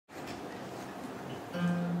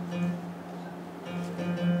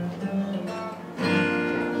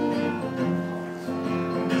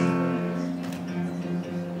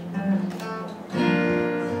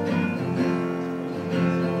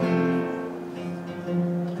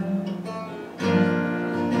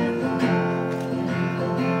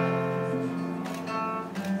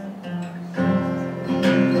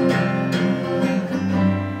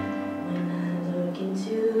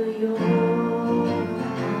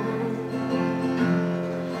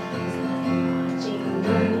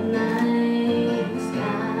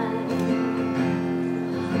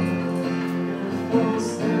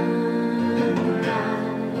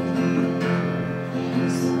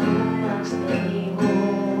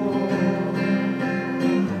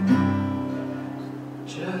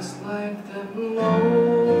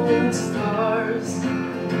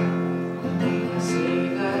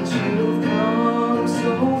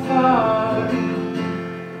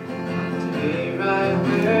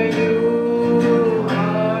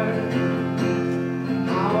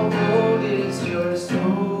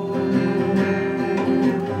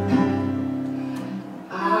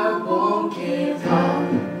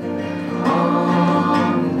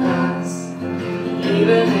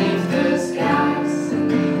even if the skies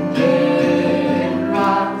get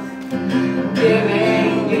rough.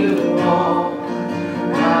 Giving you all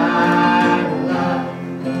my love,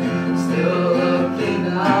 still looking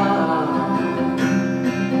up.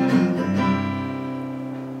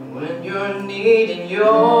 When you're needing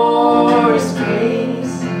your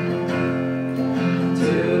space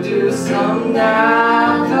to do some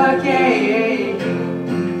navigating,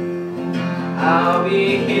 I'll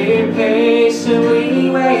be here patiently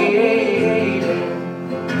waiting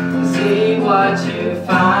to see what you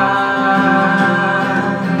find.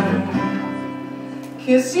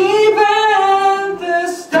 'Cause even the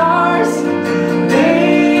stars,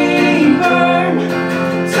 they burn,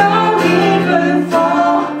 don't even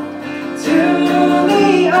fall to the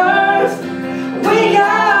earth. We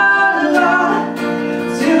got a lot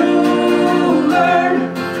to learn.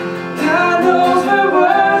 God knows we're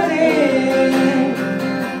worth it.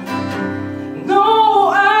 No,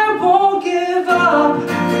 I won't give up.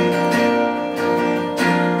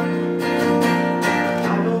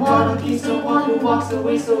 I don't wanna be someone who walks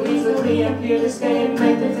away so easily. I'm here to stay and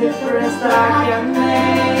make the difference that I can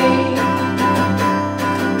make.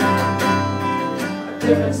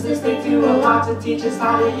 Difference is they do a lot to teach us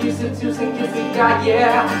how to use the tools and gifts we got.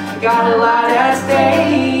 Yeah, got a lot at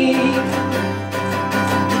stake.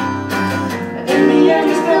 In the end,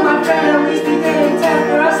 you're still my friend. At least we didn't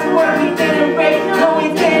temper us. The word we didn't break, no, we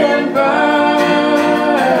didn't burn.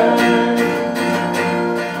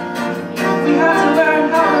 We had to learn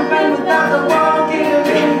how to bend without the world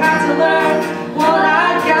giving. Had to learn what I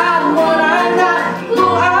got and what I'm not, who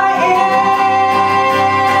I am.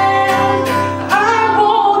 I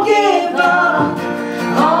won't give up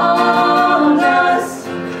on us,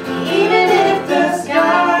 even if the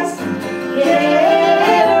skies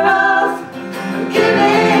get rough. I'm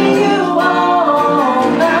giving you all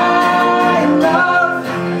my love,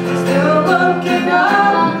 still looking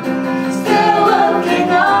up, still looking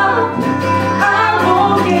up. I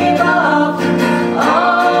won't give up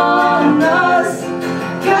on us.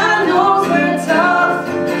 God knows we're tough,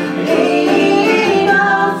 ain't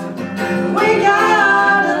enough. We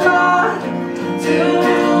got a lot to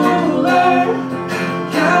learn.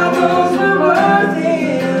 God knows we're worth it.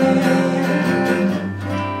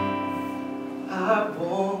 I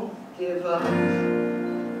won't give up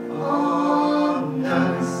on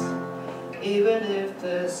us, even if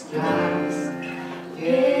the skies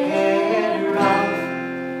get rough.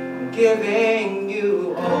 I'm giving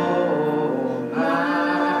you all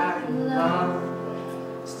my love,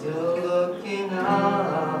 still looking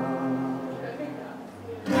up.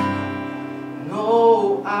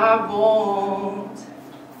 No, I won't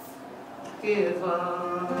give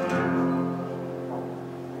up.